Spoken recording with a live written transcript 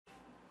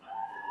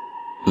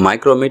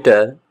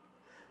Micrometer.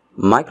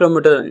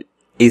 Micrometer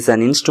is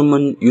an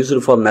instrument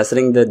used for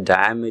measuring the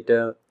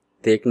diameter,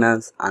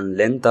 thickness and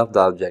length of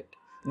the object.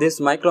 This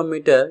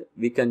micrometer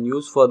we can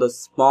use for the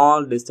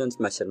small distance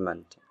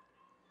measurement.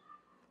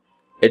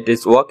 It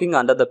is working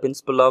under the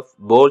principle of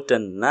bolt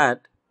and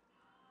nut.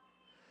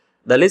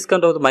 The least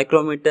count of the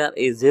micrometer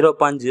is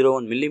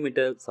 0.01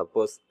 millimeter,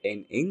 suppose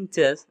in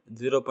inches,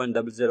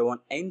 0.001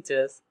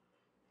 inches.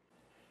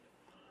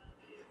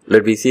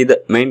 Let me see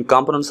the main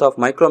components of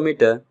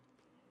micrometer.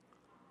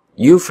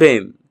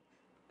 U-frame.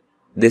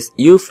 This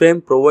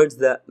U-frame provides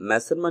the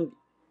measurement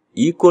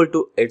equal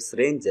to its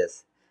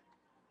ranges.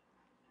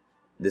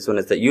 This one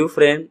is the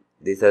U-frame.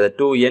 These are the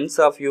two ends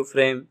of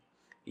U-frame.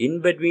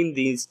 In between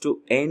these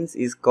two ends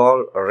is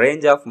called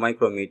range of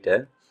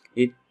micrometer.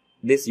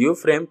 This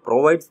U-frame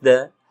provides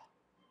the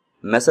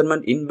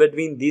measurement in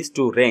between these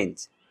two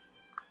range.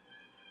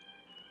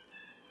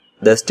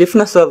 The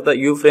stiffness of the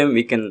U-frame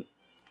we can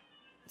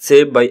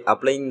say by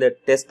applying the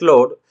test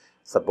load.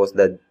 Suppose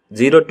the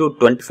 0 to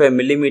 25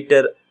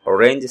 millimeter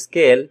range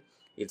scale,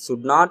 it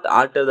should not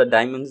alter the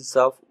dimensions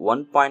of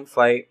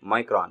 1.5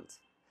 microns.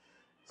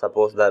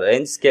 Suppose the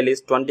range scale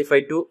is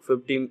 25 to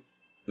 50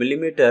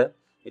 millimeter,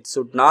 it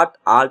should not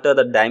alter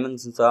the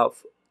dimensions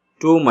of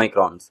 2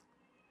 microns.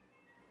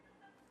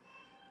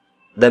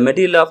 The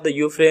material of the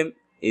U-frame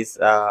is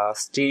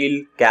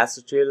steel, cast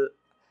steel,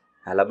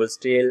 malleable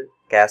steel,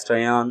 cast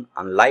iron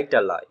and light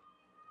alloy.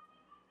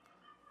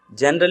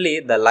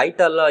 Generally, the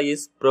light alloy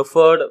is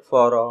preferred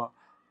for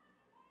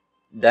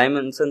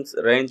dimensions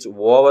range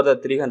over the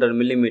 300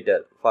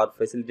 millimeter for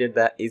facilitate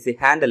the easy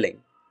handling.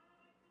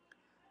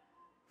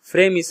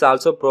 Frame is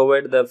also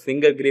provide the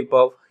finger grip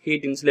of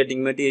heat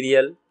insulating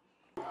material.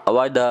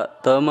 Avoid the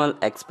thermal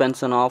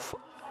expansion of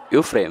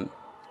U-frame.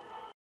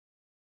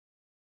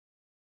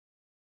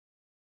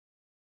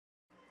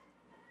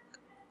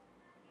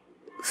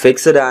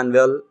 Fixed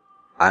anvil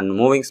and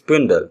moving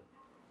spindle.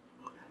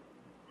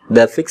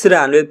 The fixed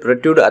anvil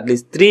protrude at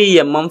least 3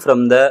 mm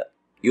from the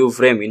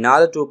U-frame in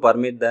order to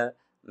permit the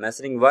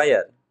measuring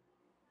wire.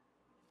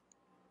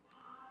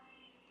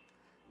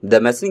 The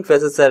measuring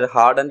faces are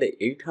hardened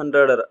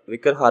 800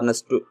 wicker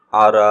harness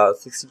or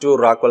 62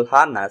 Rockwell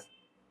harness.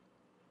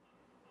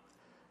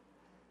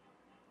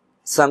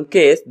 Some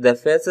case the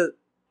faces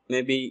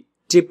may be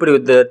tipped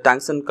with the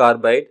tungsten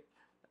carbide.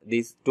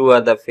 These two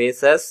are the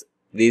faces.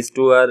 These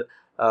two are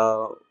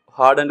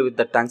hardened with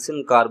the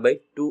tungsten carbide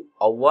to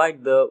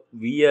avoid the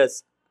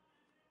wears.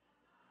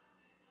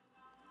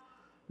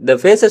 The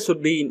faces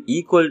should be in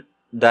equal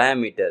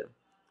diameter.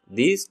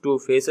 These two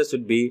faces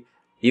should be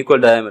equal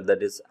diameter,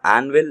 that is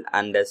anvil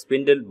and the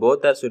spindle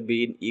both should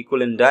be in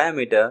equal in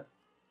diameter.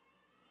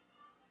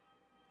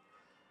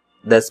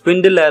 The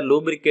spindle are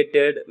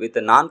lubricated with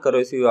a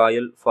non-corrosive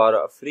oil for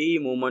a free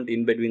movement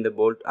in between the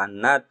bolt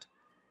and nut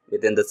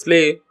within the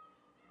sleeve.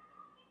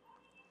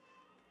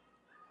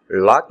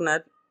 Lock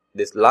nut.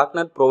 This lock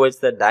nut provides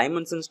the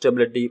dimension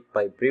stability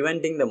by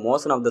preventing the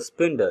motion of the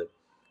spindle.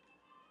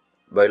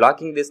 By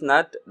locking this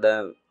nut,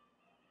 the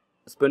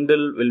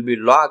spindle will be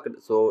locked,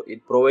 so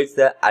it provides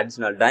the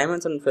additional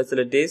dimension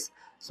facilities,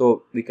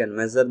 so we can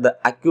measure the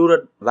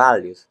accurate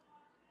values.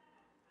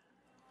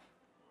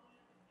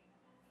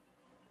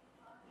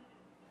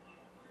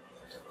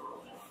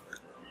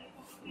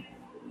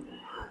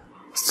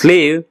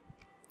 Sleeve.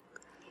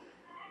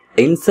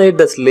 Inside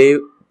the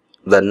sleeve,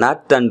 the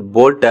nut and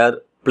bolt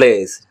are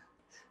placed.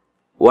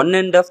 One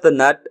end of the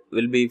nut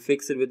will be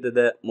fixed with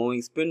the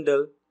moving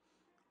spindle,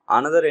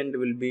 another end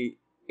will be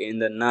in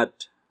the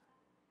nut.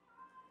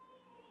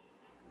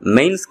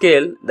 Main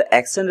scale, the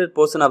extended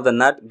portion of the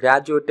nut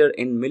graduated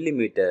in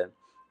millimeter.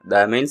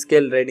 The main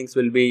scale readings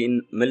will be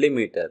in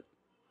millimeter.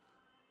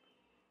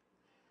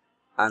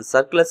 And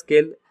circular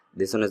scale,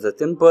 this one is the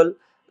simple.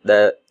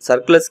 The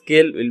circular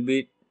scale will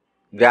be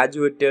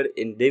graduated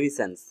in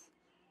divisions.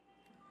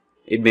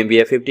 It may be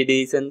a 50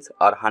 divisions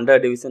or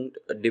 100 divisions,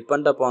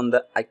 depend upon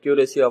the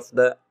accuracy of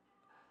the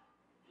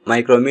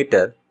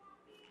micrometer.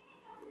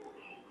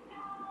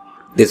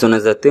 This one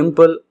is a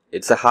thimble.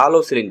 It's a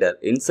hollow cylinder.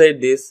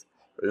 Inside this,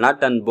 nut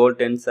and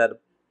bolt ends are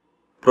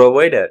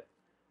provided.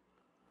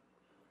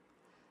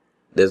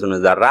 This one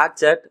is the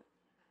ratchet.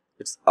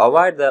 It's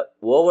avoid the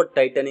over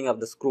tightening of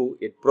the screw.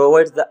 It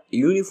provides the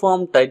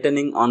uniform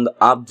tightening on the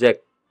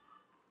object.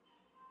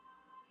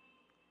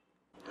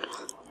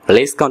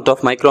 Least count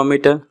of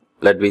micrometer.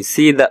 Let me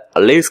see the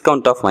least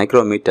count of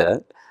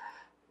micrometer.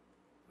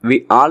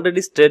 We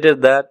already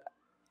stated that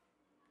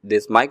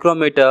this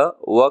micrometer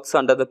works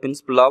under the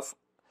principle of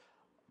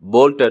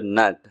bolted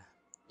nut.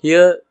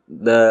 Here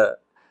the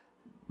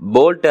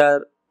bolt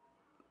are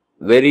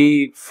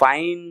very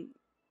fine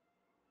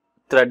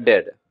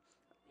threaded.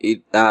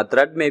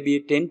 Thread may be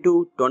 10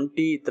 to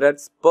 20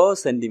 threads per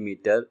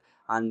centimeter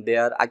and they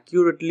are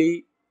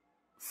accurately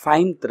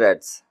fine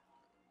threads.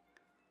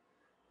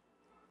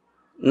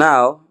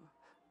 Now,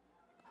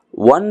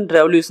 one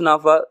revolution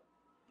of a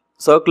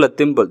circular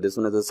thimble, this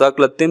one is a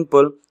circular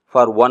thimble,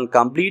 for one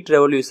complete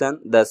revolution,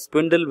 the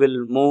spindle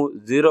will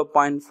move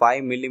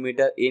 0.5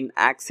 millimeter in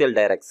axial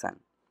direction.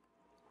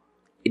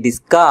 It is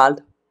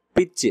called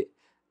pitch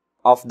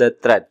of the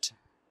thread.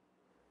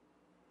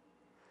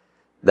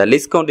 The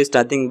least count is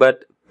nothing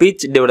but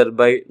pitch divided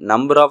by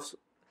number of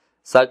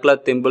circular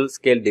thimble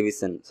scale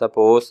division.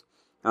 Suppose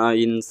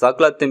in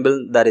circular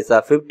thimble there is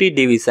a 50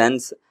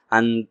 divisions,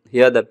 and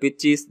here the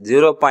pitch is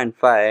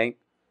 0.5.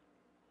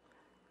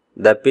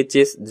 The pitch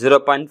is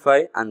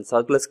 0.5 and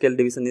circular scale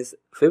division is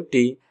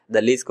 50.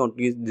 The least count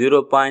is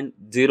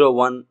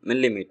 0.01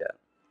 millimeter.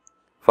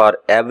 For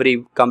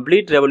every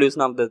complete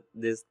revolution of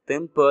this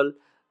thimble,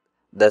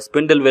 the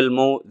spindle will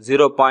move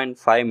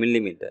 0.5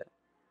 millimeter.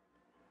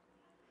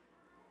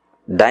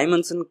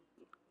 Dimension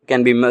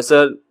can be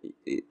measured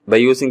by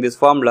using this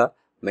formula: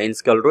 main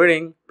scale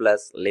reading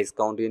plus least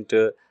count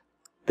into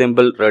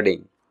thimble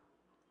reading.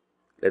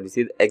 Let me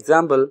see the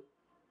example.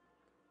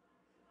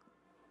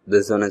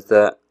 This one is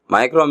the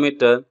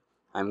micrometer.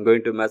 I am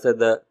going to measure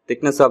the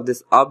thickness of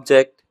this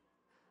object.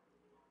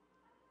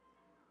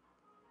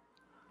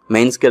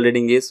 Main scale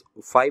reading is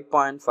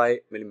 5.5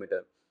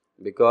 millimeter,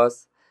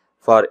 because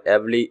for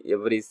every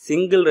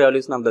single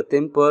revolution of the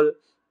thimble,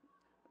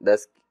 the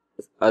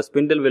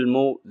spindle will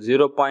move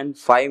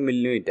 0.5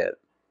 millimeter.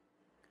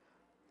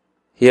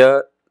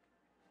 Here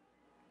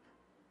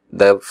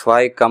the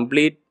 5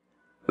 complete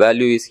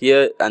value is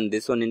here, and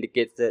this one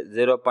indicates the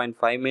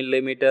 0.5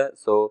 millimeter.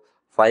 So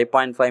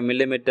 5.5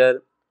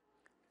 millimeter.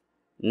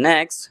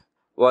 Next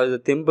was the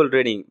thimble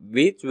reading.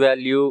 Which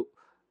value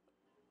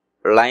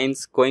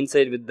lines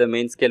coincide with the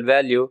main scale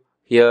value?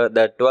 Here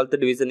the 12th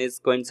division is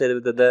coincide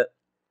with the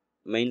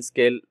main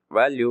scale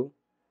value.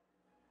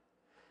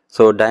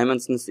 So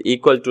dimension is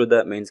equal to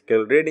the main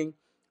scale reading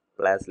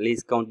plus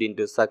least count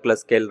into circular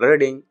scale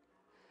reading.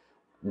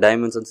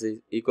 Dimensions is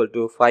equal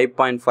to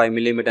 5.5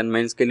 millimeter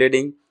main scale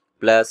reading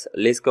plus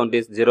least count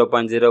is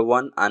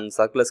 0.01 and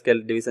circular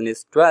scale division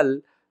is 12.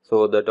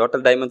 So the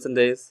total dimension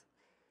is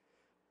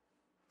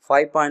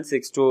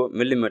 5.62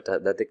 millimeter.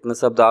 The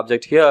thickness of the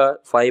object here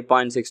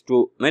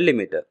 5.62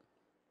 millimeter.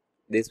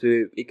 This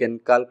way we can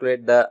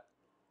calculate the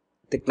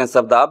thickness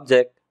of the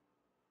object.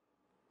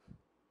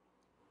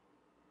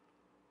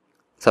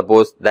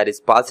 Suppose there is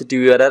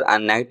positive error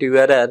and negative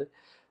error.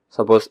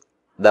 Suppose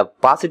the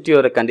positive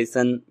error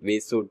condition, we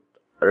should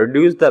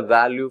reduce the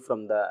value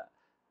from the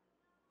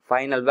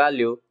final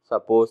value.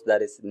 Suppose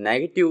there is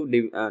negative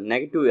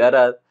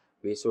error,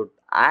 we should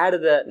add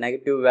the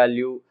negative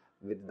value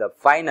with the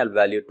final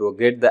value to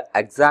get the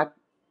exact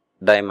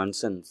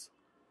dimensions.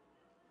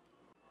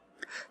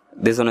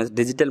 This one is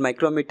digital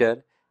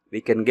micrometer.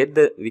 We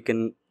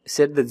can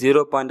set the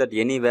 0 point at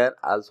anywhere.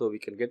 Also we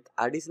can get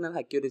additional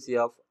accuracy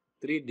of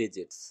 3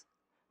 digits.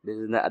 This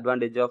is the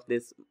advantage of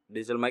this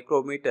digital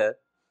micrometer.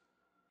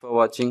 For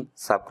watching,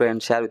 subscribe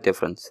and share with your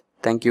friends.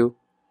 Thank you.